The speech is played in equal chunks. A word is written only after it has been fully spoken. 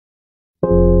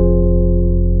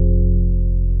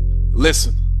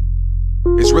Listen,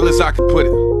 as real as I can put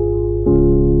it,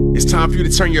 it's time for you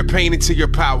to turn your pain into your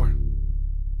power.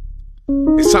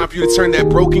 It's time for you to turn that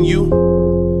broken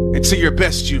you into your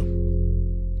best you.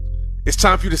 It's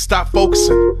time for you to stop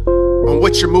focusing on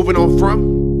what you're moving on from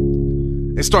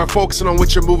and start focusing on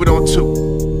what you're moving on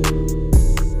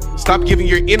to. Stop giving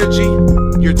your energy,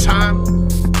 your time,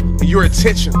 and your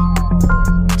attention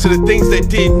to the things that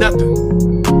did nothing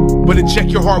but inject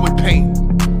your heart with pain.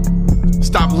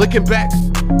 Stop looking back,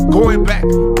 going back,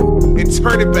 and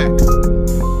turning back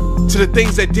to the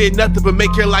things that did nothing but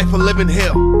make your life a living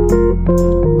hell.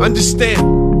 Understand,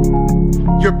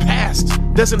 your past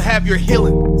doesn't have your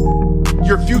healing.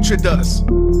 Your future does.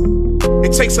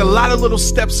 It takes a lot of little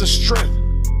steps of strength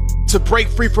to break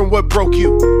free from what broke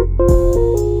you.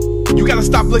 You gotta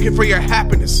stop looking for your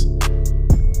happiness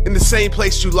in the same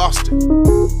place you lost it.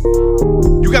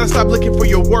 You gotta stop looking for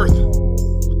your worth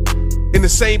in the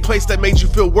same place that made you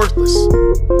feel worthless.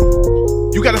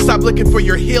 You gotta stop looking for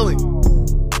your healing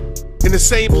in the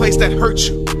same place that hurt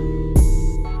you.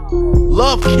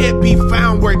 Love can't be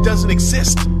found where it doesn't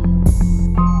exist.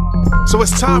 So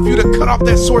it's time for you to cut off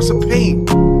that source of pain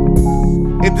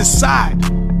and decide,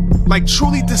 like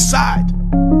truly decide,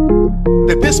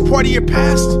 that this part of your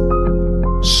past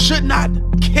should not,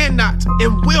 cannot,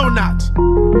 and will not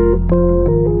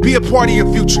be a part of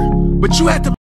your future. But you have to